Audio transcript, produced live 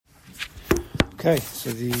Okay, so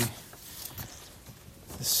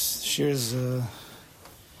this shir is Lila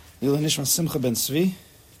Nishma Simcha ben Tzvi,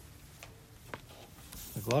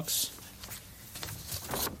 the Glucks.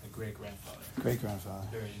 The great-grandfather. Great-grandfather.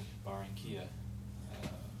 Buried in Barranquilla,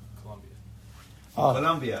 Colombia.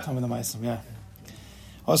 Colombia. Tell me the Meisim, yeah.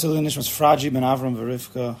 Also, Lila Nishma's Fraji ben Avram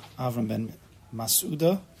Verivka, Avram ben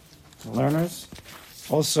Masuda, the learners.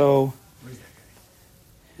 Also,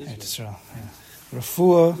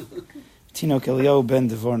 Rafua, Tinok Elio ben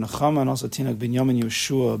Devor Nechama, and also Tinok ben Yomin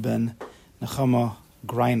Yeshua ben Nechama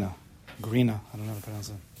Grina. I don't know how to pronounce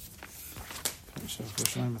it.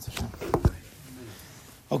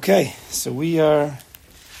 Okay, so we are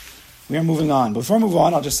moving on. Before I move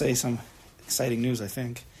on, I'll just say some exciting news, I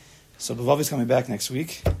think. So Bavavi's coming back next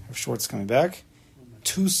week. Or Schwartz is coming back.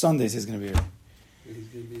 2 Sundays he's going to be here. He's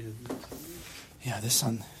going to be here next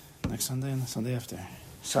Sunday? Yeah, next Sunday and the Sunday after.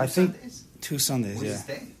 So I think Sundays? 2 Sundays, Where's yeah. he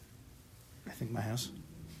staying? I think my house.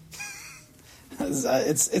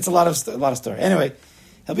 It's a lot of story. Anyway,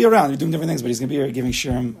 he'll be around. We're doing different things, but he's going to be here giving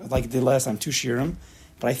shirim like he did last time, 2 shirim.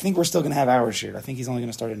 But I think we're still going to have our shir. I think he's only going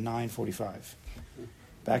to start at 9:45.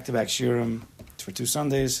 Back-to-back shirim for 2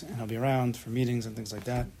 Sundays, and he'll be around for meetings and things like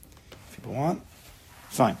that. If people want,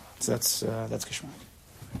 fine. So that's Kishmak.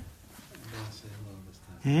 I better say hello this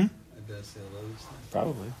time. I better say hello this time.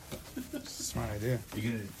 Probably. It's a smart idea.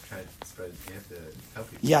 You're going to try to spread, you have to tell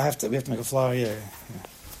people. Yeah, we have to make a flyer,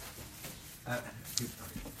 yeah.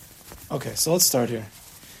 Okay, so let's start here.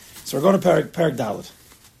 So we're going to Perek Daled.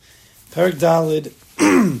 Perek Daled,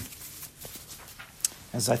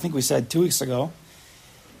 as I think we said 2 weeks ago,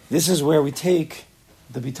 this is where we take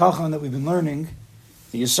the bitachon that we've been learning,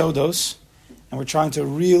 the Yesodos, and we're trying to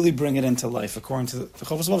really bring it into life. According to the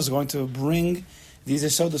Chovos HaLevavos is going to bring these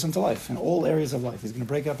Yesodos into life, in all areas of life. He's going to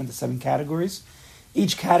break it up into 7 categories.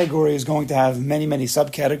 Each category is going to have many, many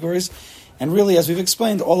subcategories. And really, as we've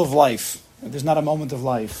explained, all of life, there's not a moment of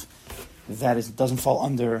life that doesn't fall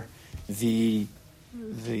under the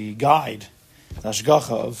guide, the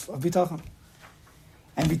hashgacha of bitachon.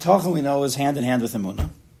 And bitachon, we know, is hand in hand with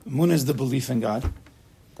emunah. Emunah is the belief in God,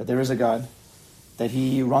 that there is a God, that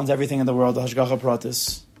He runs everything in the world, the hashgacha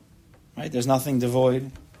pratis, right? There's nothing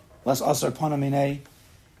devoid. Less asar panaminei,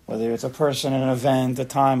 whether it's a person, an event, a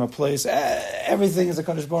time, a place, everything is a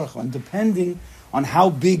Kadosh Baruch Hu. And depending on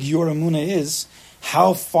how big your emunah is,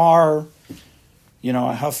 how far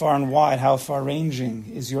and wide, how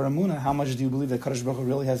far-ranging is your emunah, how much do you believe that Kadosh Baruch Hu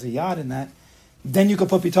really has a yad in that, then you could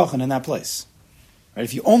put bitachon in that place. Right?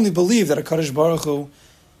 If you only believe that a Kadosh Baruch Hu,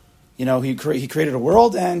 he created a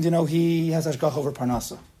world and, he has hashgacha over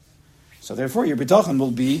parnasa. So therefore, your bitachon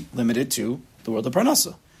will be limited to the world of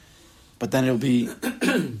parnasa. But then you'll be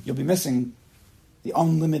missing the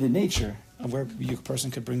unlimited nature of where a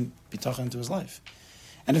person could bring bitachon into his life.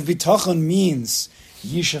 And if bitachon means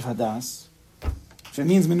yishav hadas, if it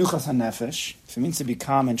means menuchas hanefesh, if it means to be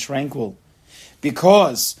calm and tranquil,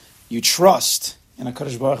 because you trust in a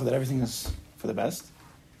Kadosh Baruch Hu that everything is for the best,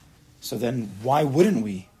 so then why wouldn't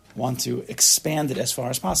we want to expand it as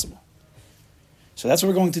far as possible? So that's what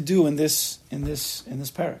we're going to do in this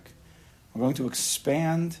parak. We're going to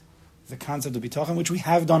expand the concept of bitachon, which we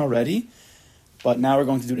have done already, but now we're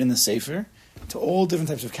going to do it in the sefer, to all different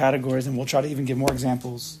types of categories, and we'll try to even give more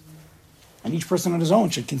examples. And each person on his own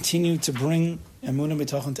should continue to bring emunah and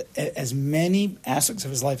bitachon to as many aspects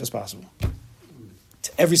of his life as possible.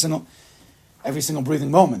 To every single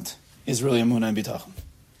breathing moment is really emunah and bitachon.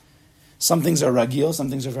 Some things are ragil, some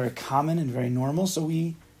things are very common and very normal, so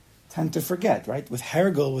we tend to forget, right? With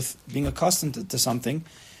hergel, with being accustomed to something,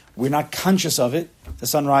 we're not conscious of it. The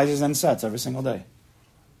sun rises and sets every single day.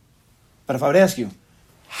 But if I would ask you,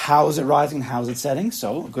 how is it rising and how is it setting?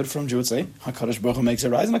 So a good firm Jew would say, HaKadosh Baruch Hu makes it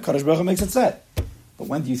rise and HaKadosh Baruch Hu makes it set. But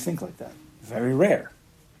when do you think like that? Very rare.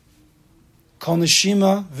 Kol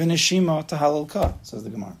neshima v'neshima tahalelka, says the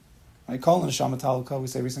Gemara. Right? Kol neshama tahalelka, we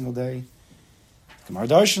say every single day. Gemara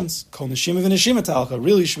darshans, Kol neshima v'neshima tahalelka.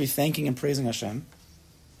 Really, you should be thanking and praising Hashem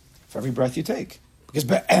for every breath you take. Because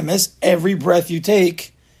be'emes, every breath you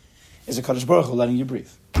take is a Kadosh Baruch Hu letting you breathe.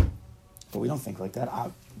 But we don't think like that.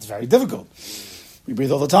 It's very difficult. We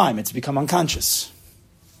breathe all the time. It's become unconscious.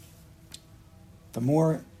 The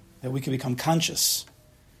more that we can become conscious,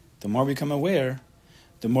 the more we become aware,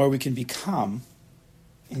 the more we can be calm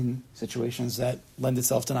in situations that lend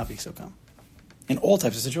itself to not be so calm. In all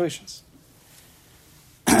types of situations.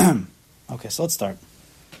 Okay, so let's start.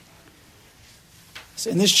 So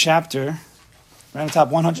in this chapter, right on top,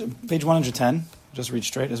 page 110, just read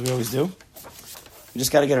straight as we always do. We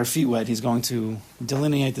just got to get our feet wet. He's going to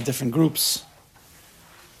delineate the different groups.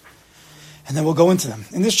 And then we'll go into them.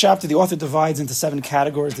 In this chapter, the author divides into 7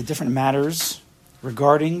 categories, the different matters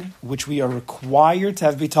regarding which we are required to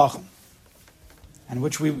have bitachon, and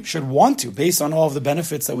which we should want to, based on all of the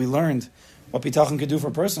benefits that we learned, what bitachon could do for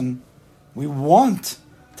a person. We want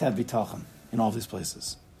to have bitachon in all of these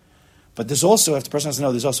places. But there's also, if the person has to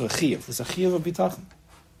know, there's also a chiyuv. There's a chiyuv of bitachon.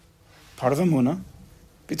 Part of emunah,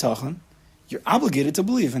 bitachon, you're obligated to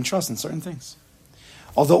believe and trust in certain things.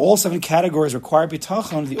 Although all 7 categories require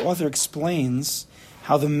bitachon, the author explains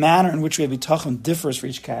how the manner in which we have bitachon differs for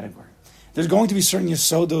each category. There's going to be certain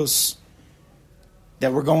yesodos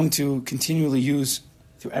that we're going to continually use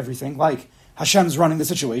through everything, like Hashem's running the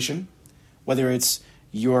situation, whether it's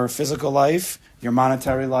your physical life, your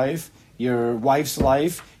monetary life, your wife's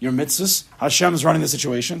life, your mitzvahs. Hashem's running the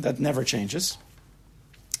situation. That never changes.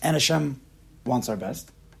 And Hashem wants our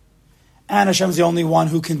best. And Hashem's the only one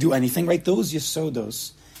who can do anything, right? Those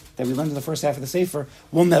yesodos that we learned in the first half of the Sefer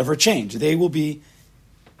will never change. They will be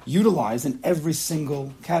utilized in every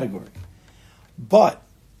single category. But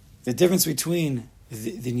the difference between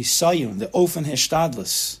the nisayun, the ofen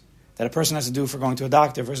hishtadlus, that a person has to do for going to a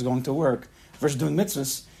doctor versus going to work, versus doing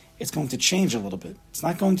mitzvahs, it's going to change a little bit. It's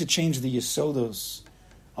not going to change the yesodos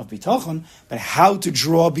of bitachon, but how to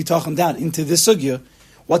draw bitachon down into this sugya,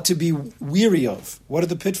 what to be weary of, what are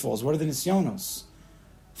the pitfalls, what are the nisyonos,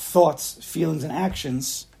 thoughts, feelings, and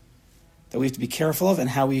actions that we have to be careful of,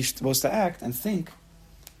 and how we're supposed to act and think.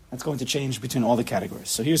 That's going to change between all the categories.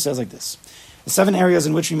 So here it says like this: the 7 areas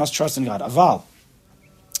in which we must trust in God. Aval,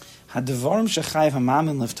 hadvarim shechayev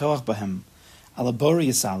hamamin levtoach bahem, alabori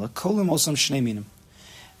yisala, kolim osam shnei minim.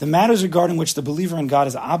 The matters regarding which the believer in God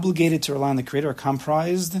is obligated to rely on the Creator are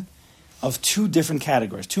comprised of 2 different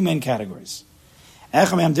categories, 2 main categories. The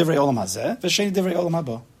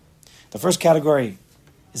first category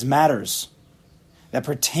is matters that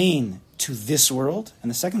pertain to this world, and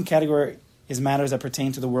the second category is matters that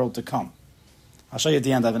pertain to the world to come. I'll show you at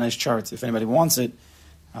the end. I have a nice chart. If anybody wants it,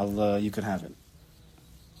 you can have it.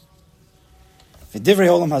 Now,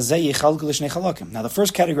 the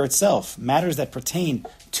first category itself, matters that pertain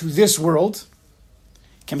to this world,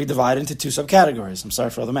 can be divided into 2 subcategories. I'm sorry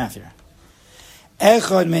for all the math here. The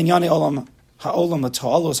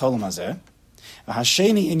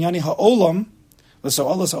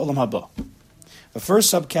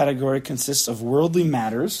first subcategory consists of worldly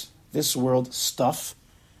matters, this world stuff,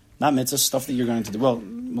 not mitzvahs, stuff that you're going to do. Well,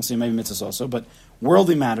 we'll see, maybe mitzvahs also, but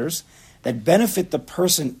worldly matters that benefit the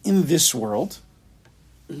person in this world,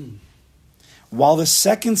 while the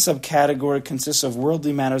second subcategory consists of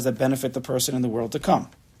worldly matters that benefit the person in the world to come.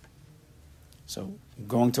 So,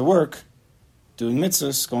 going to work, doing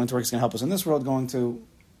mitzvahs, going to work is going to help us in this world, going to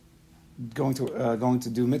do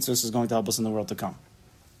mitzvahs is going to help us in the world to come.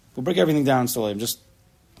 We'll break everything down slowly. We're just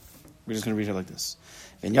going to read it like this.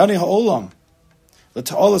 And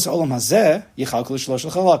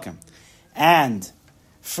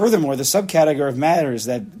furthermore, the subcategory of matters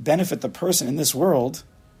that benefit the person in this world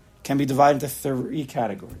can be divided into 3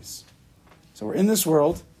 categories. So we're in this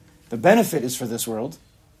world, the benefit is for this world,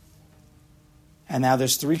 and now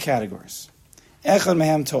there's 3 categories. Echad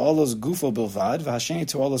mehem to'olos gufo bilvad, v'hasheni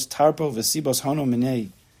to'olos tarpo v'sibos hono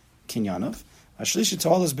minei kinyanov, v'ashlishi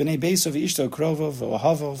to'olos b'nei beisov v'ishto krovov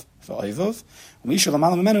v'ohavov v'oivov, v'mishu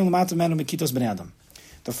l'malam menu l'matam menu mikitos b'nei adam.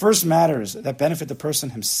 The first matters that benefit the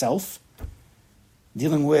person himself,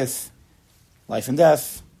 dealing with life and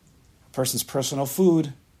death, a person's personal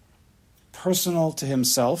food, personal to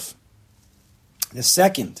himself. The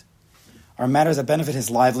second are matters that benefit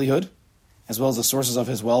his livelihood, as well as the sources of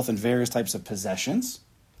his wealth and various types of possessions.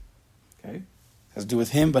 Okay, has to do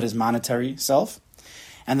with him, but his monetary self.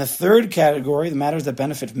 And the third category, the matters that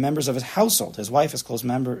benefit members of his household, his wife, his close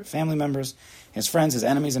family members, his friends, his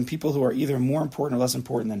enemies, and people who are either more important or less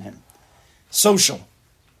important than him. Social.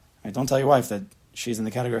 Right, don't tell your wife that she's in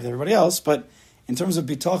the category of everybody else, but in terms of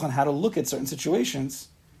bitachon, how to look at certain situations,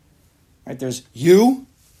 right, there's you,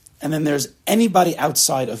 and then there's anybody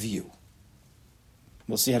outside of you.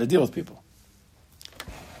 We'll see how to deal with people.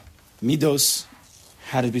 Midos,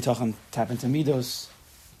 how did bitachon tap into midos?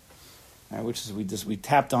 Which is we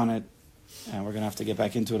tapped on it, and we're going to have to get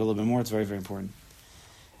back into it a little bit more. It's very, very important.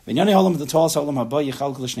 And now let's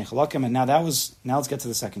get to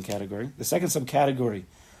the second category. The second subcategory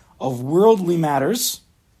of worldly matters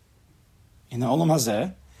in the olam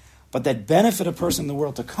hazeh, but that benefit a person in the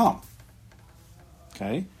world to come.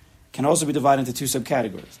 Okay, can also be divided into 2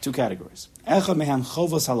 subcategories, 2 categories. Echad mehem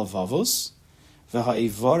chovos halavavos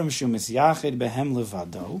v'ha'ivarim shu misyachid behem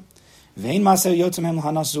levado v'ein maser yotzem hem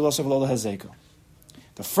l'hanas zulos v'lo lehezeko.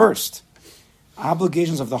 The first,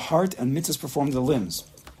 obligations of the heart and mitzvahs performed in the limbs.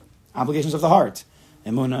 Obligations of the heart: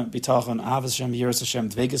 emunah, bitachon, avos Hashem, yiras Hashem,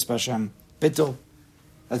 dvegas b'Hashem, bittul.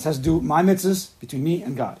 That has to do my mitzvahs between me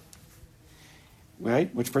and God,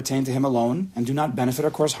 right? Which pertain to Him alone and do not benefit or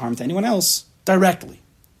cause harm to anyone else directly.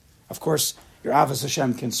 Of course, your Avos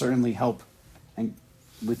Hashem can certainly help and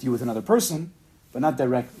with you with another person, but not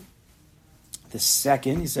directly. The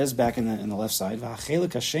second, he says back in the left side,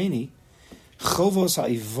 V'achelik hasheni chovos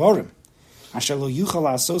ha'ivorim asher lo yuchal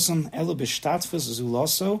la'asosam elo b'shtatfus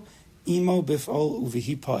zulaso imo bif'ol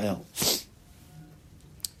uvihi pa'el.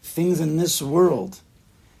 Things in this world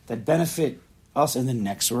that benefit us in the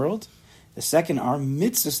next world. The second are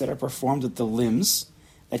mitzvahs that are performed with the limbs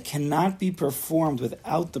that cannot be performed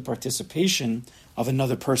without the participation of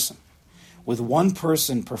another person, with one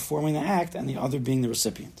person performing the act and the other being the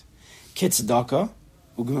recipient. Kitzedaka,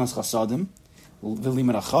 ugumas chasadim,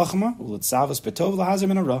 v'limud hachachma, u'litzavos betov lahazir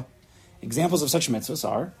min hara. Examples of such mitzvahs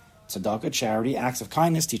are tzedakah, charity, acts of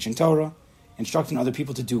kindness, teaching Torah, instructing other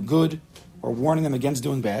people to do good, or warning them against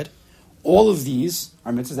doing bad. All of these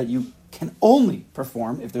are mitzvahs that you can only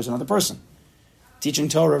perform if there's another person. Teaching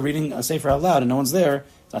Torah, reading a sefer out loud, and no one's there,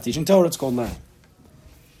 it's not teaching Torah, it's called learning.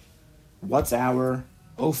 What's our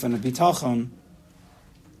ofen of bitachon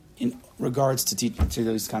in regards to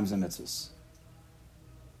those kinds of mitzvahs?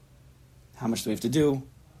 How much do we have to do?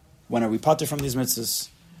 When are we pater from these mitzvahs?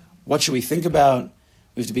 What should we think about?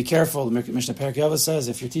 We have to be careful. The Mishnah Perek says,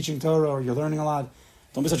 if you're teaching Torah or you're learning a lot,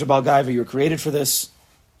 don't be such a bal gaiva. You were created for this.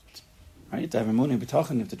 Right? You have to have emunah,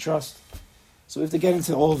 bitachon, you have to trust. So we have to get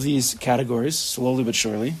into all of these categories, slowly but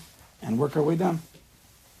surely, and work our way down.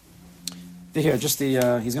 Here, he's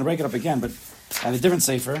going to break it up again, but I have a different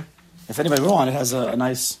sefer. If anybody will want, it has a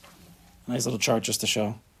nice little chart just to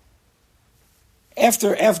show.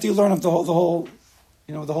 After you learn up the whole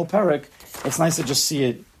Perek, it's nice to just see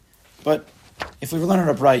it. But if we learn it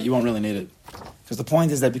up right, you won't really need it. Because the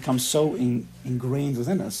point is that it becomes so ingrained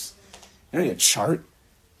within us. You don't need a chart.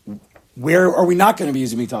 Where are we not going to be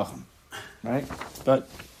using bitachon? Right? But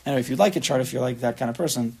anyway, if you'd like a chart, if you're like that kind of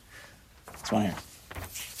person, it's one here.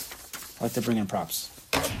 I like to bring in props.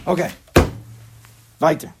 Okay.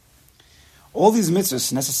 Weiter. All these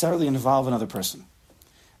mitzvahs necessarily involve another person.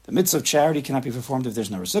 The mitzvah of charity cannot be performed if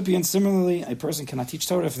there's no recipient. Similarly, a person cannot teach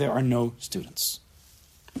Torah if there are no students.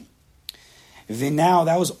 Now,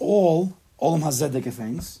 that was all Olam Hazeh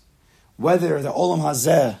things. Whether the Olam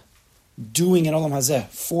Hazeh, doing in Olam Hazeh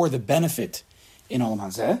for the benefit in Olam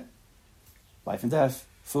Hazeh, life and death,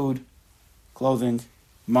 food, clothing,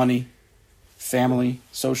 money, family,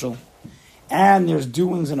 social, and there's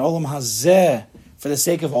doings in Olam Hazeh for the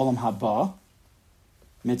sake of Olam Haba,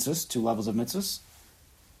 mitzvahs, 2 levels of mitzvahs,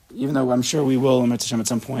 even though I'm sure we will, at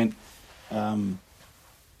some point,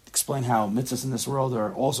 explain how mitzvahs in this world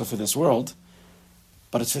are also for this world,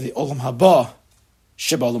 but it's for the Olam Haba,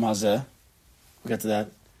 Sheba Olam Hazeh. We'll get to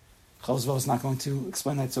that. Chavos is not going to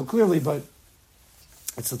explain that so clearly, but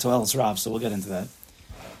it's the Toelis Rav, so we'll get into that.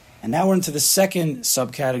 And now we're into the second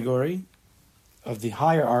subcategory of the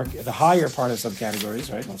higher part of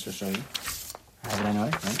subcategories, right? Let's just show you. I have it anyway,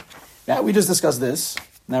 right? Now, we just discussed this.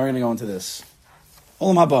 Now we're going to go into this.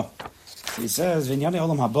 Olam Haba. He says, V'nyani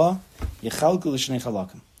Olam Haba, Yechalku l'shnei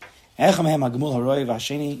chalakim. Echam hem hagmul haroi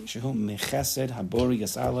v'hasheni shehu mechesed habori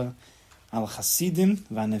yasala al chasidim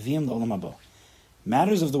v'anavim l'olam haba.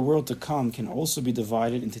 Matters of the world to come can also be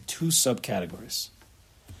divided into 2 subcategories.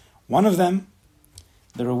 One of them,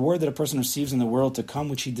 the reward that a person receives in the world to come,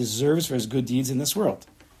 which he deserves for his good deeds in this world.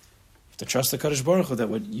 You have to trust the Kadosh Baruch Hu that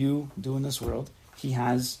what you do in this world, he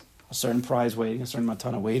has a certain prize waiting, a certain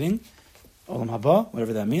matana waiting, Olam Haba,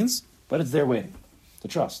 whatever that means, but it's there waiting, to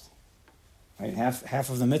trust. Right? Half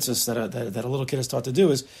of the mitzvahs that a little kid is taught to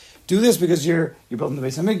do is, do this because you're building the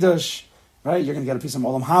Beis HaMikdash, right? You're going to get a piece of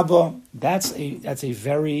Olam Haba. That's a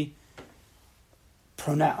very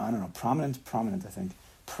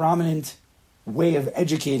prominent way of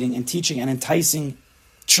educating and teaching and enticing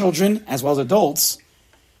children as well as adults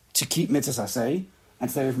to keep mitzvahs aseh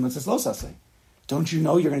and stay away from mitzvahs lo aseh. Don't you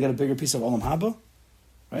know you're going to get a bigger piece of Olam Haba?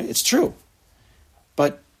 Right? It's true,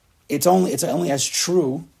 but it's only as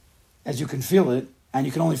true as you can feel it, and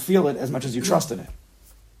you can only feel it as much as you trust in it.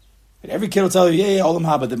 Every kid will tell you, yeah, Olam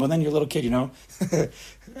Haba, but then you're a little kid, I think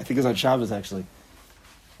it was on Shabbos, actually.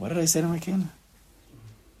 What did I say to my kid?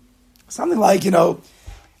 Something like,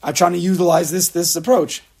 I'm trying to utilize this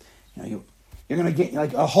approach. You're going to get,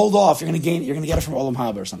 hold off, you're going to get it from Olam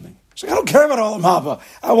Haba or something. She's like, I don't care about Olam Haba.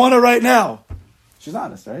 I want it right now. She's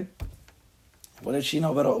honest, right? What does she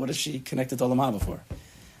know about, what does she connect it to Olam Haba for?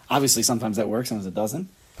 Obviously, sometimes that works, sometimes it doesn't.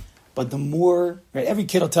 But the more, right, every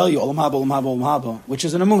kid will tell you, Olam Haba, Olam Haba, Olam Haba, which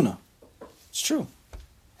is an emunah. It's true.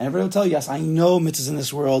 And everybody will tell you, yes, I know mitzvahs in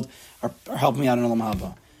this world are helping me out in Olam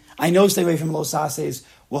Haba. I know stay away from lo sases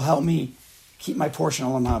will help me keep my portion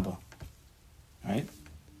olam haba. Right?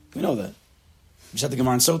 We know that. We said the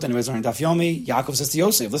Gemara in Sota, anyways, on Daf Yomi, Yaakov says to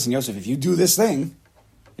Yosef, listen, Yosef, if you do this thing,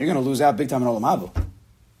 you're going to lose out big time in olam haba.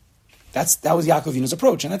 That was Yaakov Avinu's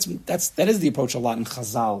approach, and that is the approach a lot in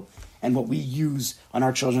Chazal and what we use on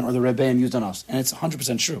our children or the Rebbeim used on us, and it's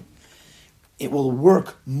 100% true. It will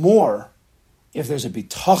work more if there's a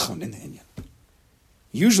bitachon in the Inyan.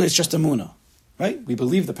 Usually it's just emunah, right? We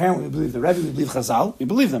believe the parent, we believe the Rebbe, we believe Chazal, we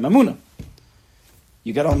believe them, emunah.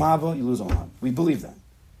 You get olam haba, you lose olam haba. We believe them.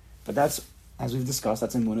 But that's, as we've discussed,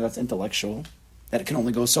 that's emunah, that's intellectual, that it can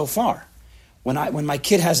only go so far. When my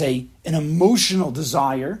kid has an emotional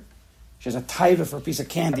desire, she has a taiva for a piece of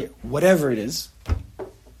candy, whatever it is.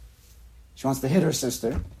 She wants to hit her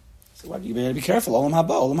sister. So what? You better be careful. Olam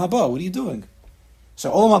haba. What are you doing?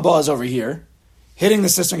 So olam haba is over here. Hitting the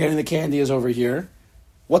sister and getting the candy is over here.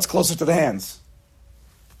 What's closer to the hands?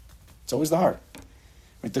 It's always the heart.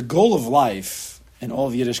 Right? The goal of life, and all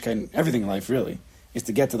of Yiddishkeit, everything in life really, is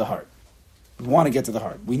to get to the heart. We want to get to the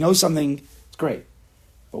heart. We know something, it's great.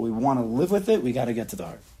 But we want to live with it, we got to get to the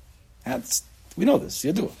heart. We know this.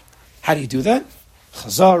 You do it. How do you do that?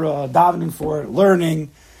 Chazara, davening for it,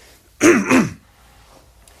 learning.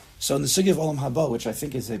 So in the sugya of olam haba, which I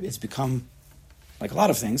think it's become, like a lot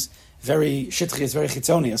of things, very shitchi, it's very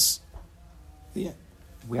chitzonius. Yeah.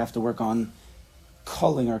 We have to work on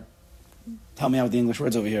culling, or help me out with the English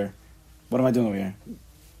words over here. What am I doing over here?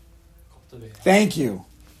 Cultivate. Thank you.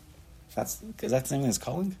 Is that the same thing as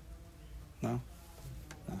culling? No?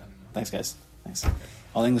 Thanks, guys. Thanks.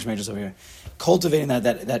 All English majors over here. Cultivating that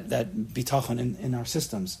bitachon in our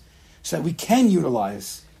systems, so that we can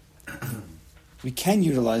utilize that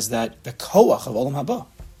the koach of olam haba.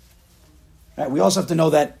 Right? We also have to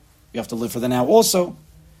know that we have to live for the now also,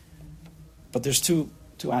 but there's two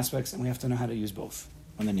aspects, and we have to know how to use both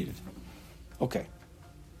when they're needed. Okay.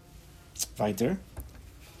 Weiter.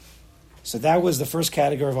 So that was the first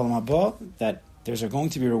category of olam haba, that there's going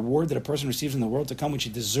to be a reward that a person receives in the world to come, which he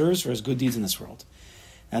deserves for his good deeds in this world.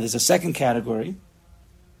 Now there's a second category,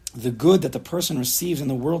 the good that the person receives in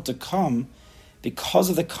the world to come because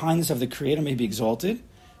of the kindness of the Creator may be exalted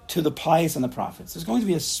to the pious and the prophets. There's going to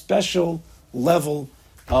be a special level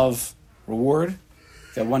of reward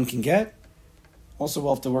that one can get. Also,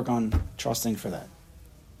 we'll have to work on trusting for that.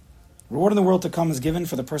 Reward in the world to come is given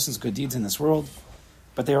for the person's good deeds in this world,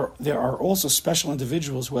 but there are also special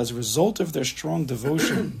individuals who, as a result of their strong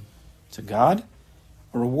devotion to God,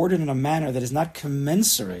 are rewarded in a manner that is not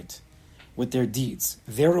commensurate with their deeds.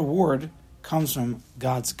 Their reward comes from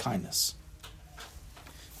God's kindness.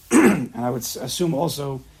 And I would assume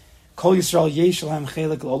also, Kol Yisrael yesh lahem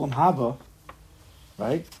chelik l'olam haba,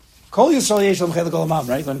 right? Kol Yisrael yesh lahem chelik l'olam haba,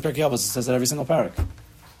 right? In Perek it says that every single parak.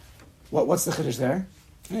 What's the chiddush there?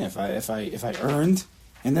 Yeah, if I earned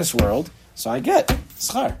in this world, so I get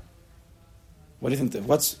schar. What do you think?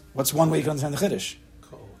 What's one way you can understand the chiddush?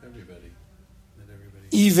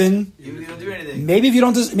 Even if you don't do anything. Maybe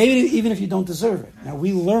even if you don't deserve it. Now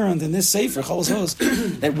we learned in this sefer Chol Sos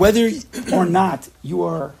that whether or not you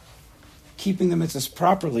are keeping the mitzvahs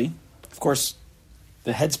properly, of course,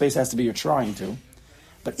 the headspace has to be you're trying to.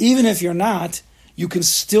 But even if you're not, you can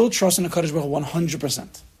still trust in the Kadosh Baruch Hu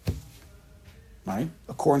 100%. Right?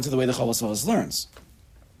 According to the way the Chol Sos learns,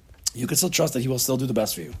 you can still trust that He will still do the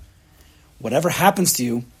best for you. Whatever happens to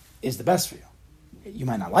you is the best for you. You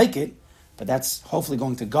might not like it, but that's hopefully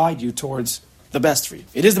going to guide you towards the best for you.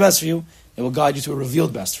 It is the best for you. It will guide you to a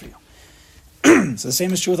revealed best for you. So the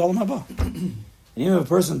same is true with olam haba. And even if a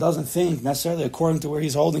person doesn't think necessarily according to where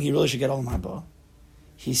he's holding, he really should get olam haba,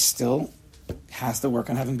 he still has to work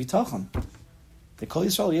on having bitachon. They call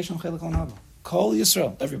Yisrael yesh chelik olam haba. Call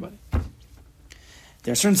Yisrael, everybody.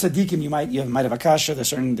 There are certain tzaddikim you might have akasha. There's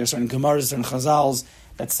certain gemaras, certain chazals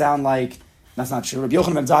that sound like that's not true. Rabbi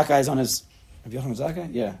Yochanan ben Zakkai is on his. Rabbi Yochanan ben Zakkai?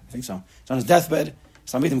 Yeah, I think so. He's on his deathbed.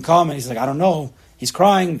 Some of them come and he's like, I don't know. He's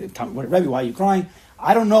crying. Rebbe, why are you crying?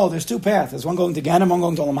 I don't know. There's two paths. There's one going to Ganem, one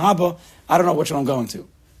going to Olam Haba. I don't know which one I'm going to.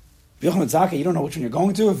 Rabbi Yochanan ben Zakkai, you don't know which one you're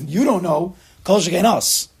going to. If you don't know, kol shekein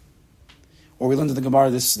us. Or we learned in the Gemara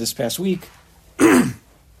this past week in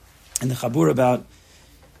the Chabur about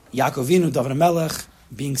Yaakov Avinu, David HaMelech,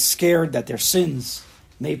 being scared that their sins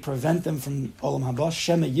may prevent them from Olam Haba.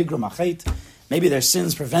 Shema Yigram Achet. Maybe their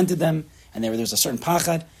sins prevented them, and there's a certain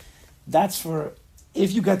pachad. That's for,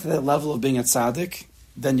 if you get to that level of being a tzaddik,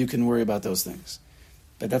 then you can worry about those things.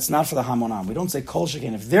 But that's not for the Hamonam. We don't say kol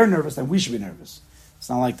shekein. If they're nervous, then we should be nervous. It's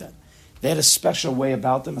not like that. They had a special way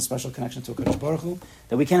about them, a special connection to a Kadosh Baruch Hu,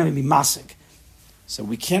 that we can't even be masik. So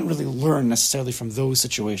we can't really learn necessarily from those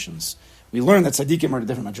situations. We learn that tzaddikim are a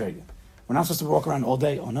different madrega. We're not supposed to walk around all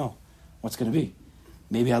day, oh no, what's going to be?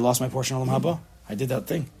 Maybe I lost my portion of Olam Haba. I did that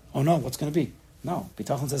thing. Oh no, what's going to be? No,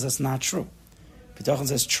 Bitachon says that's not true. Bitachon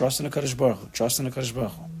says trust in the Kadosh Baruch Hu. Trust in the Kadosh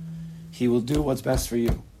Baruch Hu. He will do what's best for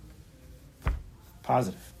you.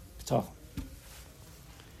 Positive. Bitachon.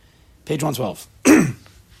 Page 112.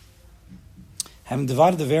 Having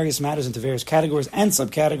divided the various matters into various categories and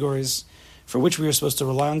subcategories for which we are supposed to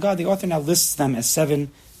rely on God, the author now lists them as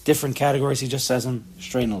 7 different categories. He just says them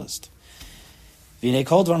straight in a list. In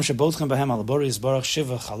total,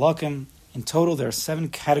 there are 7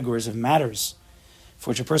 categories of matters for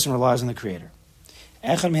which a person relies on the Creator.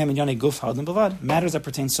 Matters that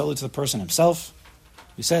pertain solely to the person himself.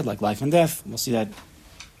 We said, like life and death. We'll see that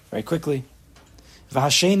very quickly.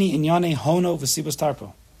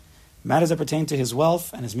 Matters that pertain to his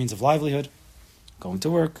wealth and his means of livelihood, going to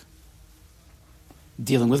work,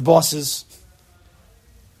 dealing with bosses.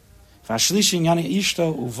 Matters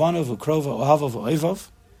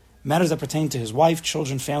that pertain to his wife,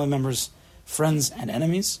 children, family members, friends, and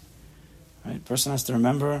enemies. Right? Person has to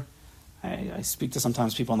remember. I speak to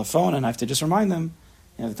sometimes people on the phone, and I have to just remind them.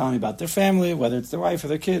 They're telling me about their family, whether it's their wife or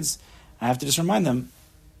their kids. I have to just remind them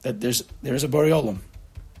that there's a Borei Olam.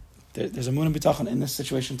 There's a Emunah Bitachon in this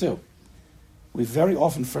situation too. We very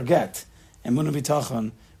often forget Emunah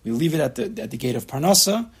Bitachon. We leave it at the gate of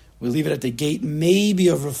Parnasa. We leave it at the gate maybe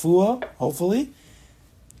of Refuah, hopefully.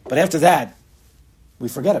 But after that, we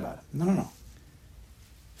forget about it. No.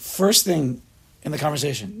 First thing in the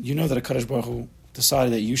conversation, you know that a Kadosh Baruch Hu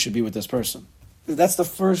decided that you should be with this person. That's the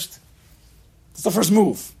first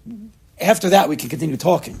move. After that, we can continue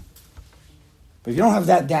talking. But if you don't have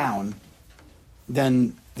that down,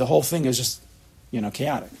 then the whole thing is just,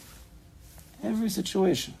 chaotic. Every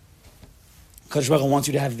situation. Kadosh Baruch Hu wants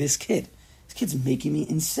you to have this kid. This kid's making me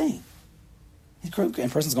insane. And a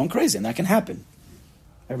person's going crazy, and that can happen.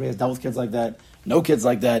 Everybody has dealt with kids like that. No kids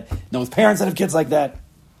like that. No with parents that have kids like that.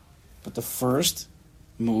 But the first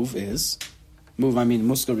move is,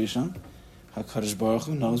 Muskar Rishon, HaKadosh Baruch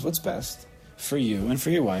Hu knows what's best for you and for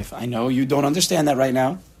your wife. I know you don't understand that right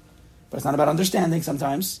now, but it's not about understanding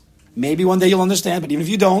sometimes. Maybe one day you'll understand, but even if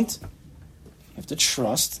you don't, you have to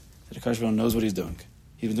trust that HaKadosh Baruch Hu knows what he's doing.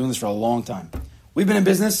 He's been doing this for a long time. We've been in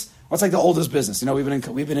business. What's like the oldest business? We've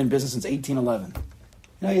been in business since 1811.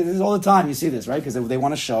 This is all the time you see this, right? Because they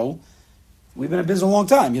want to show we've been in business a long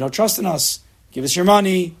time. Trust in us. Give us your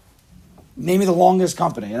money. Name me the longest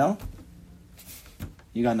company.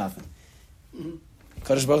 You got nothing.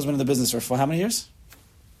 Kadosh Baruch Hu's been in the business for how many years?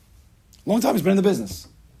 Long time he's been in the business.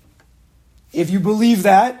 If you believe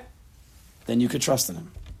that, then you could trust in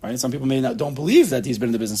him, right? Some people don't believe that he's been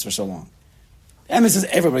in the business for so long. The emes says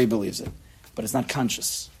everybody believes it, but it's not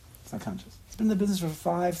conscious. It's not conscious. He's been in the business for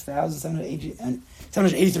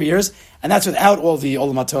 5,783 years, and that's without all the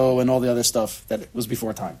Olam Hato and all the other stuff that was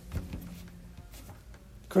before time.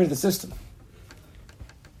 Created the system.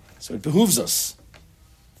 So it behooves us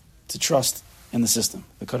to trust in the system,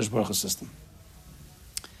 the Kadosh Baruch Hu system.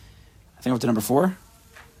 I think we're up to number 4.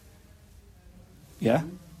 Yeah?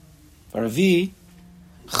 Varavi,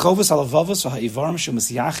 Chovas halavavos v'ha'ivarim shu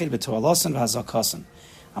misyachid b'toalasan v'hazakasan.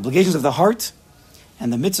 Obligations of the heart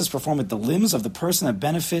and the mitzvahs performed with the limbs of the person that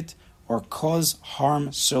benefit or cause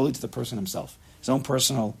harm solely to the person himself. His own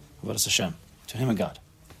personal avodas Hashem, to him and God.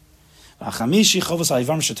 V'achamishi chovas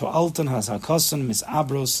ha'ivarim shu to'altan hazakasan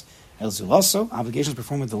misabros el zulaso. Obligations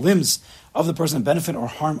performed with the limbs of the person that benefit or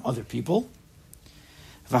harm other people.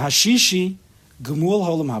 V'hashishi gumul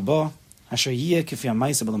holam haba. The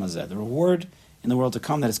reward in the world to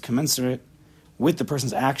come that is commensurate with the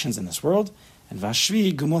person's actions in this world. And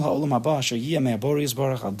Vashvi Gumul Ha'olam Haba Asher Yiyeh Me'abori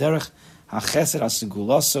Yisbarach Al Derech HaChesed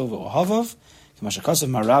HaSigulaso V'Ohavav K'mashakasav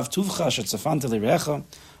Marav Tuvcha Asher Tzafanta L'Recha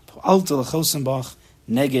P'alta L'Chosenbach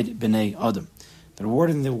Neged B'nei Adam. The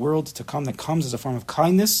reward in the world to come that comes as a form of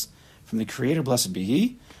kindness from the Creator, blessed be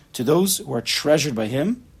He, to those who are treasured by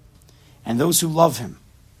Him and those who love Him.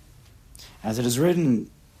 As it is written,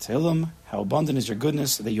 Tehillim, how abundant is your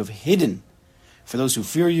goodness that you have hidden for those who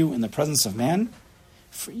fear you in the presence of man.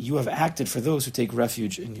 You have acted for those who take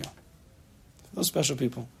refuge in you. Those special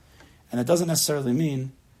people. And it doesn't necessarily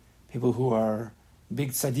mean people who are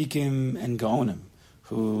big tzaddikim and gaonim,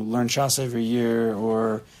 who learn Shas every year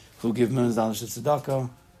or who give millions of dollars to tzedakah.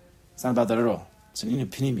 It's not about that at all. It's an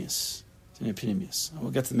inepinimius. And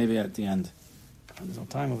we'll get to maybe at the end. There's no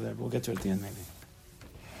time over there, but we'll get to it at the end maybe.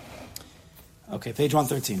 Okay, page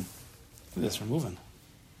 113. Look at this, we're moving.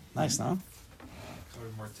 Nice, no?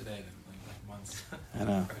 Covered more today than like months. I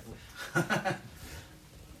know.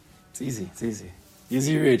 It's easy.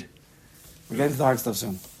 Easy to read. We're getting to the hard stuff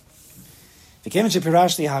soon. V'kemen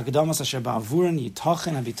shepirashti ha'akdamas asher ba'avuren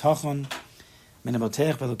yitochen ha'bitachon min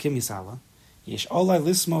ha'botech be'elokim yisala. Yesh olai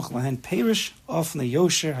lismoch lahen perish ofne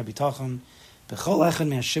yosher habitachon bechol echad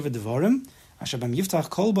me'ashiva devarim asher bam yiftach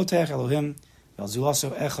kol botech Elohim vel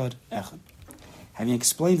zulaso echad echad. Having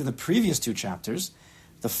explained in the previous 2 chapters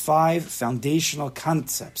the 5 foundational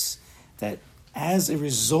concepts that, as a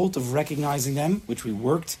result of recognizing them, which we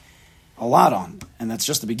worked a lot on, and that's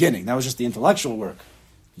just the beginning. That was just the intellectual work.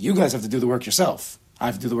 You guys have to do the work yourself. I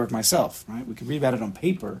have to do the work myself. Right? We can read about it on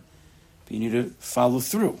paper, but you need to follow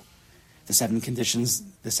through. The 7 conditions,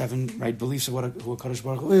 the 7 right beliefs of who a Kadosh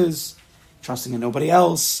Baruch Hu is, trusting in nobody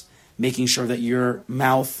else, making sure that your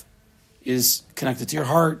mouth is connected to your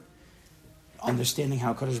heart, understanding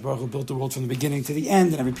how Kadosh Baruch Hu built the world from the beginning to the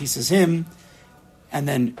end, and every piece is Him, and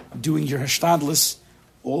then doing your hashtadlis.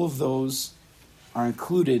 All of those are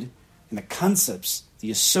included in the concepts,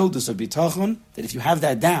 the yesodus of bitachon, that if you have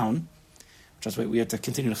that down, just wait, we have to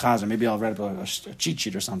continue to chazer. Maybe I'll write a cheat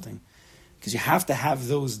sheet or something, because you have to have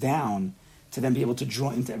those down to then be able to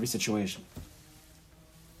draw into every situation.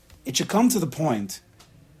 It should come to the point,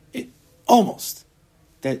 almost,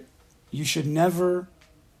 that you should never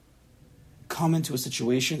come into a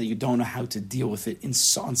situation that you don't know how to deal with it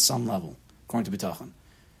on some level, according to bitachon.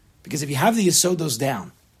 Because if you have the yesodos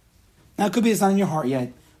down, now it could be it's not in your heart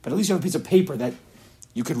yet, but at least you have a piece of paper that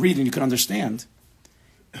you could read and you could understand.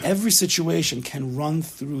 Every situation can run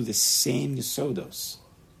through the same yesodos.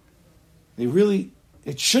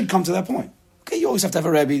 It should come to that point. Okay, you always have to have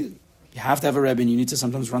a Rebbe. You have to have a Rebbe, and you need to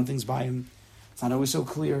sometimes run things by him. It's not always so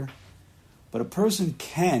clear. But a person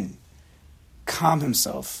can calm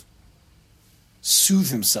himself, soothe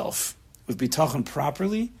himself with bitachon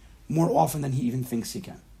properly more often than he even thinks he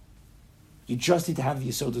can. You just need to have the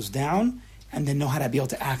yesodos down and then know how to be able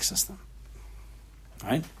to access them.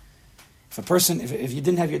 Right? If a person, if you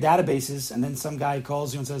didn't have your databases and then some guy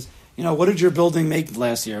calls you and says, what did your building make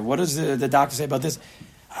last year? What does the doctor say about this?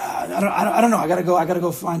 I don't know. I gotta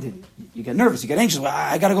go find it. You get nervous. You get anxious.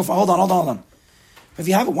 I gotta go. Hold on. But if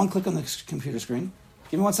you have it, one click on the computer screen.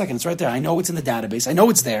 Give me 1 second. It's right there. I know it's in the database. I know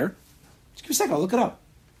it's there. Just give me a second. I'll look it up.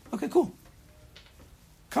 Okay, cool.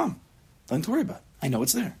 Come. Nothing to worry about. I know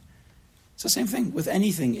it's there. It's the same thing with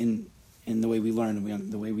anything in the way we learn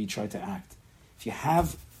and the way we try to act.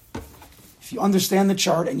 If you understand the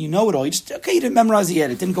chart and you know it all, you didn't memorize it yet.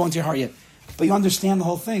 It didn't go into your heart yet. But you understand the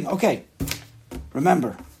whole thing. Okay.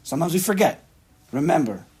 Remember. Sometimes we forget.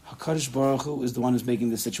 Remember. HaKadosh Baruch Hu is the one who's making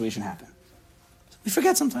this situation happen. We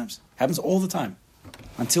forget sometimes. Happens all the time.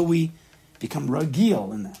 Until we become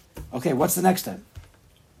ragil in that. Okay, what's the next step?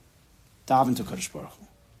 Daven to HaKadosh Baruch Hu.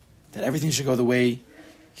 That everything should go the way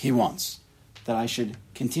He wants. That I should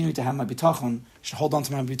continue to have my bitachon, should hold on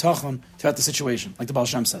to my bitachon throughout the situation, like the Baal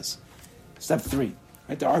Shem says. Step 3.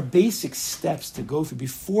 Right? There are basic steps to go through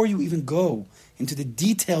before you even go into the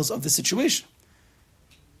details of the situation.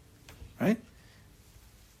 Right?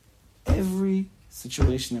 Every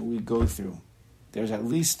situation that we go through, there's at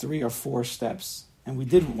least 3 or 4 steps, and we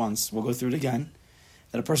did it once, we'll go through it again,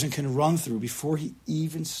 that a person can run through before he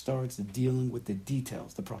even starts dealing with the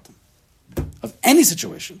details, the pratim, of any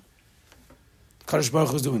situation. Kadosh Baruch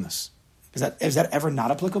Hu is doing this. Is that ever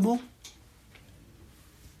not applicable?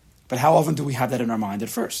 But how often do we have that in our mind at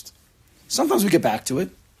first? Sometimes we get back to it.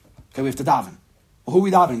 Okay, we have to daven. Well, who are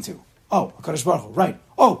we davening to? Oh, Kadosh Baruch Hu, right.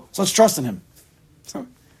 Oh, so let's trust in Him. So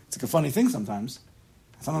it's like a funny thing sometimes.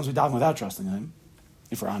 Sometimes we daven without trusting in Him,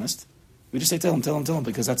 if we're honest. We just say tell him,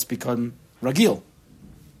 because that's become ragil.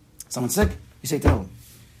 Someone's sick, you say tell him.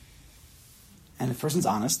 And if the person's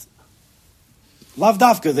honest, lav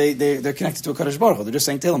dafka, they're connected to a Kadosh Baruch Hu. They're just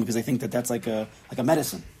saying tell him because they think that's like a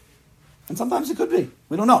medicine. And sometimes it could be.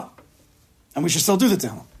 We don't know. And we should still do the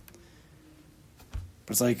tehillim.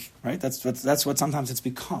 But it's like, right? That's what sometimes it's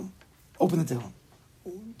become. Open the tehillim.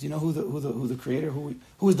 Do you know who the creator, who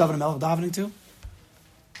is David HaMelech davening to?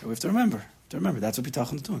 We have to remember. That's what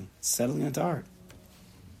bitachon is doing. It's settling into heart.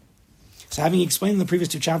 So having explained in the previous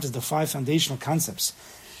 2 chapters the 5 foundational concepts,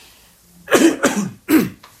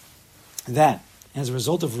 that as a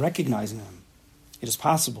result of recognizing them, it is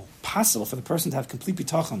possible for the person to have complete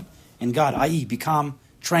bitachon in God, i.e., become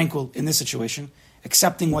tranquil in this situation,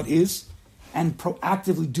 accepting what is, and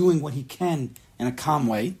proactively doing what he can in a calm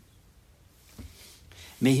way.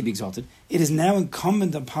 May he be exalted. It is now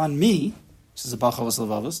incumbent upon me, says the Baal Chavos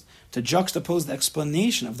Levavos, to juxtapose the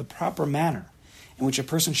explanation of the proper manner in which a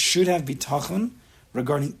person should have bitachon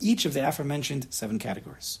regarding each of the aforementioned 7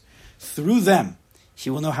 categories. Through them,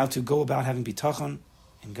 he will know how to go about having bitachon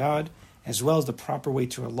in God, as well as the proper way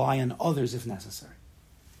to rely on others if necessary.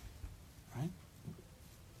 Right?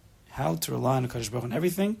 How to rely on HaKadosh Baruch Hu on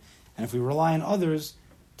everything, and if we rely on others,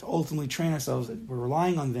 to ultimately train ourselves that we're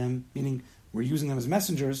relying on them, meaning we're using them as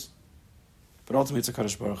messengers, but ultimately it's a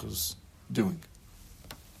Kadosh Baruch Hu's doing.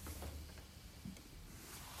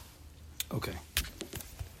 Okay.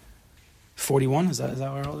 41, is that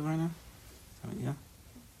where we're holding right now? Yeah?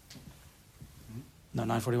 No,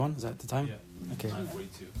 9:41, is that the time? Yeah. Okay.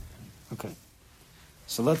 9:42. Okay.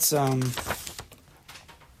 So let's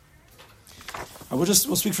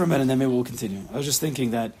we'll speak for a minute and then maybe we'll continue. I was just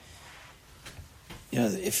thinking that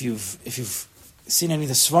if you've seen any of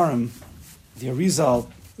the Svarim, the Arizal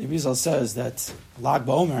says that Lag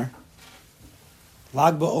BaOmer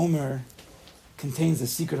contains the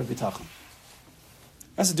secret of Bitachon.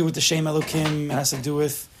 It has to do with the Shem Elokim, it has to do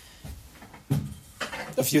with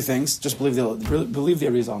a few things. Just believe the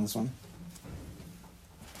Arizal on this one.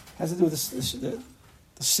 It has to do with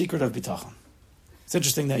the secret of Bitachon. It's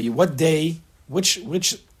interesting that what day, which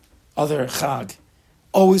other Chag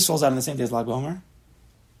always falls out on the same day as Lag BaOmer?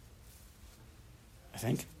 I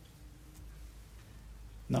think.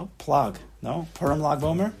 No? Plag. No? Purim Lag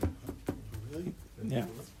BaOmer? Yeah.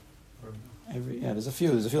 There's a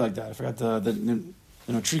few like that. I forgot the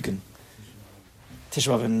Trikin. Tisha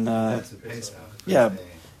B'Av and That's a Pesach. yeah,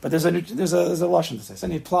 but there's a lashon to say. So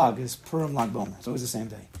any Plag is Purim Lag BaOmer. It's always the same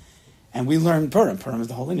day. And we learn Purim. Purim is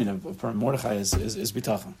the whole Indian of Purim. Mordechai is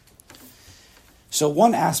Bitachon. So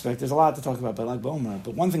one aspect, there's a lot to talk about by Lag BaOmer,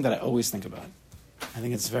 but one thing that I always think about, I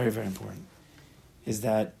think it's very, very important, is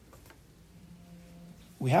that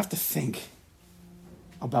we have to think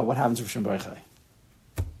about what happens to Rishon Baruch Hu.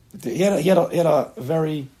 He had a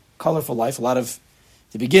very colorful life, a lot of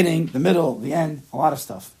the beginning, the middle, the end, a lot of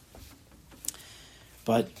stuff.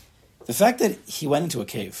 But the fact that he went into a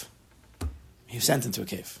cave, he was sent into a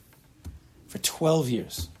cave for 12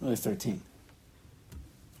 years, really 13.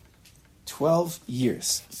 12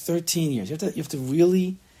 years, 13 years. You have to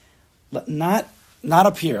really, not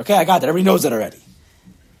up here. Okay, I got that. Everybody knows that already.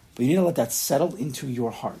 But you need to let that settle into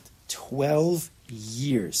your heart. 12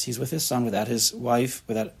 years. He's with his son, without his wife,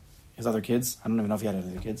 without his other kids. I don't even know if he had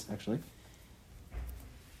any other kids, actually.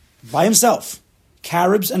 By himself.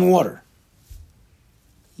 Caribs and water.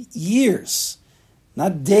 Years.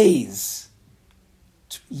 Not days.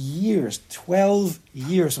 Years. 12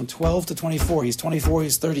 years. From 12 to 24. He's 24,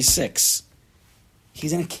 he's 36.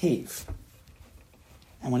 He's in a cave.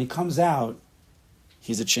 And when he comes out,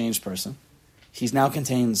 he's a changed person. He now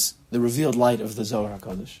contains the revealed light of the Zohar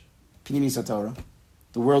HaKadosh. Pnimi Satorah.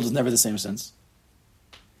 The world is never the same since.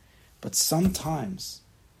 But sometimes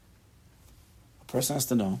a person has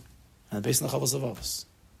to know, and based on the Chavos Levavos,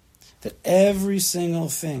 that every single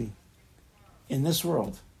thing in this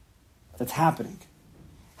world that's happening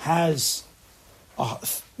has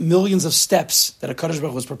millions of steps that a Kadosh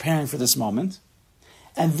Baruch Hu was preparing for this moment.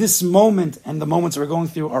 And this moment and the moments we're going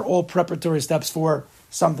through are all preparatory steps for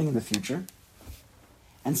something in the future.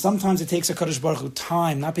 And sometimes it takes a Kadosh Baruch Hu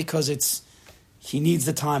time, not because he needs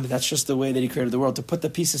the time, but that's just the way that he created the world, to put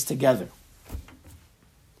the pieces together.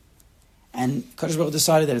 And Kadosh Baruch Hu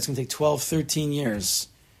decided that it's going to take 12, 13 years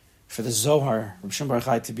for the Zohar, Rav Shimon Bar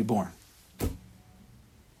Yochai, to be born.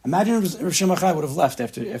 Imagine if Rav Shimon Bar Yochai would have left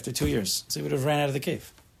after 2 years. So he would have ran out of the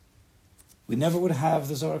cave. We never would have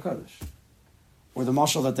the Zohar HaKadosh. Or the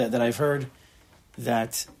mashal that I've heard,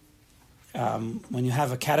 that when you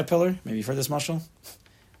have a caterpillar, maybe you've heard this mashal,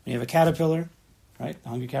 when you have a caterpillar, right, a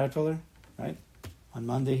hungry caterpillar, right, on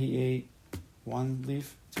Monday he ate 1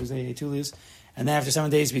 leaf, Tuesday he ate 2 leaves, and then after 7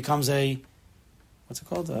 days he becomes a, what's it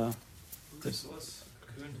called?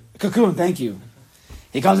 Cocoon, thank you.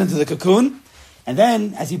 He comes into the cocoon, and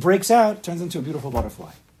then as he breaks out, turns into a beautiful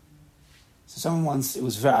butterfly. So someone once,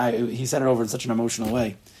 he said it over in such an emotional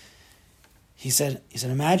way. He said,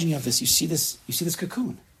 imagine you have this, you see this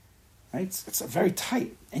cocoon, right? It's very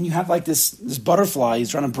tight, and you have like this butterfly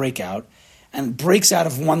he's trying to break out, and breaks out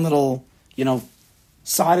of one little,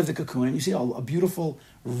 side of the cocoon, and you see a beautiful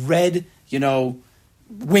red,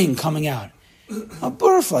 wing coming out. A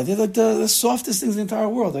butterfly, they're like the softest things in the entire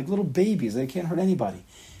world, like little babies. They can't hurt anybody.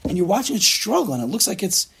 And you're watching it struggle, and it looks like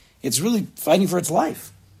it's really fighting for its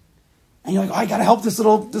life. And you're like, I got to help this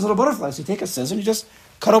little butterfly. So you take a scissor and you just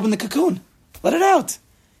cut open the cocoon. Let it out.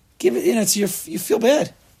 Give it, you feel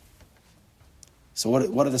bad. So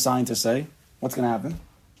what do the scientists say? What's going to happen?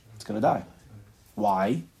 It's going to die.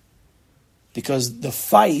 Why? Because the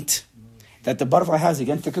fight that the butterfly has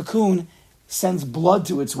against the cocoon sends blood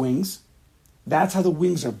to its wings. That's how the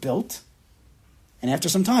wings are built. And after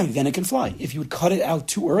some time, then it can fly. If you would cut it out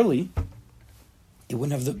too early, it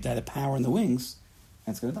wouldn't have the power in the wings,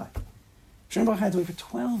 and it's going to die. Shimon Bar Yochai had to wait for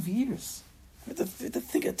 12 years. You have to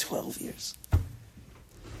think of 12 years.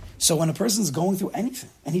 So when a person's going through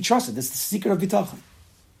anything, and he trusted, this is the secret of Bitachon.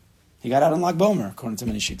 He got out on Lag BaOmer, according to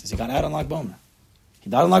many shittas. He got out on Lag BaOmer. He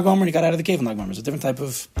died on Lag B'Omer and he got out of the cave on Lag B'Omer. It's a different type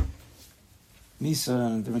of Misa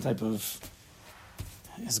and a different type of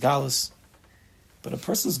Esgalus. But a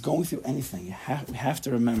person is going through anything. We have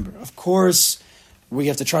to remember. Of course, we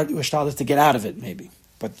have to try to get out of it, maybe.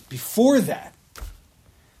 But before that,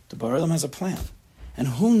 the Borei Olam has a plan. And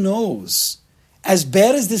who knows, as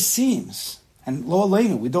bad as this seems, and lo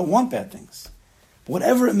aleinu, we don't want bad things, but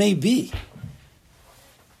whatever it may be,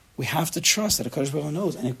 we have to trust that HaKadosh Baruch Hu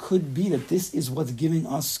knows. And it could be that this is what's giving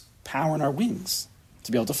us power in our wings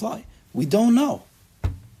to be able to fly. We don't know.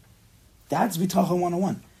 That's Bitachon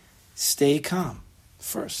 101. Stay calm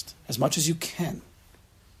first, as much as you can.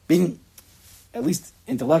 Being, at least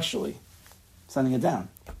intellectually, sending it down.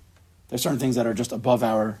 There's certain things that are just above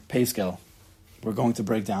our pay scale. We're going to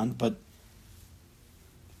break down, but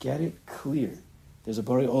get it clear. There's a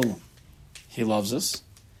Borei Olam. He loves us.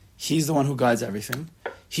 He's the one who guides everything.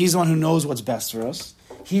 He's the one who knows what's best for us.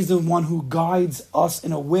 He's the one who guides us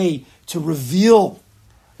in a way to reveal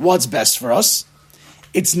what's best for us.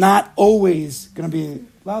 It's not always going to be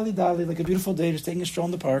lolly-dolly, like a beautiful day, just taking a stroll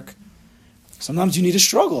in the park. Sometimes you need to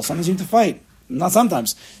struggle. Sometimes you need to fight. Not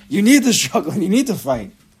sometimes. You need to struggle and you need to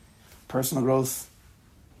fight. Personal growth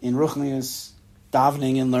in Ruchnius,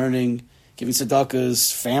 davening and learning, giving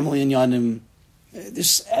tzedakahs, family and yanim.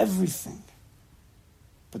 There's everything.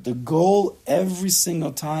 But the goal every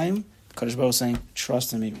single time, Kadosh Baruch Hu is saying,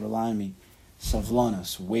 trust in me, rely on me.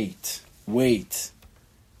 Savlanas, wait.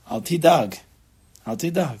 Al tidag.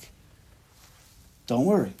 Don't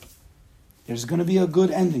worry. There's going to be a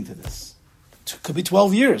good ending to this. Could be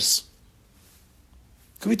 12 years.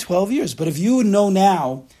 But if you know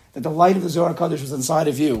now that the light of the Zohar HaKadosh was inside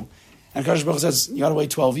of you, and Kadosh Baruch Hu says, you got to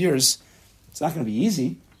wait 12 years, it's not going to be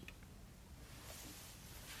easy.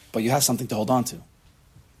 But you have something to hold on to.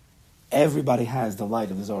 Everybody has the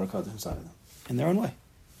light of the Zohar HaKadosh inside of them, in their own way.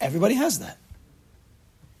 Everybody has that.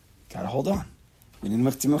 Got to hold on. We need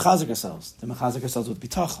to mechazik ourselves. To mechazik ourselves with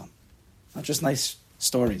bitachon. Not just nice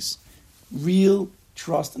stories. Real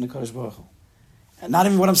trust in the Kadosh Baruch Hu. And not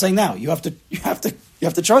even what I'm saying now. You have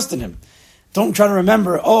to trust in Him. Don't try to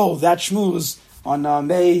remember, that shmooze on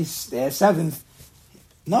May 7th.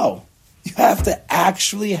 No. You have to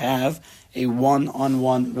actually have a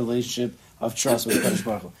one-on-one relationship of trust with Kadosh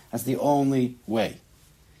Baruch Hu. That's the only way.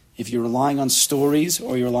 If you're relying on stories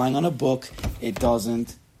or you're relying on a book, it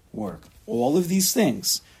doesn't work. All of these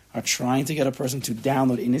things are trying to get a person to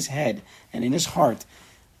download in his head and in his heart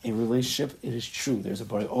a relationship. It is true. There's a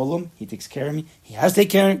Borei Olam. He takes care of me. He has taken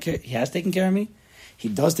care of me. He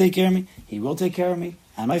does take care of me. He will take care of me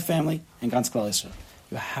and my family and Gans Klal Yisrael.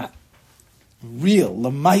 You have real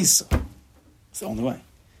lemaisa. It's the only way.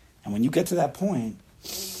 And when you get to that point,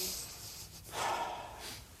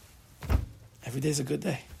 every day is a good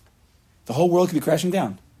day. The whole world could be crashing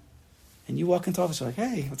down. And you walk into office, you're like,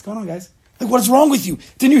 hey, what's going on, guys? Like, what is wrong with you?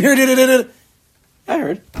 Didn't you hear it? I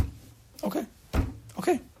heard. Okay.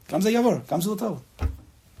 Kamze Yavor. Kamze L'tov.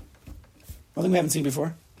 Nothing we haven't seen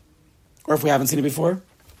before. Or if we haven't seen it before,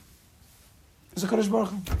 there's a Kadosh Baruch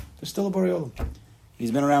Hu. There's still a Borei Olam.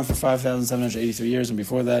 He's been around for 5,783 years, and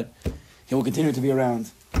before that, he will continue to be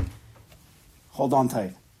around. Hold on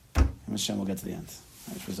tight. And Hashem will get to the end.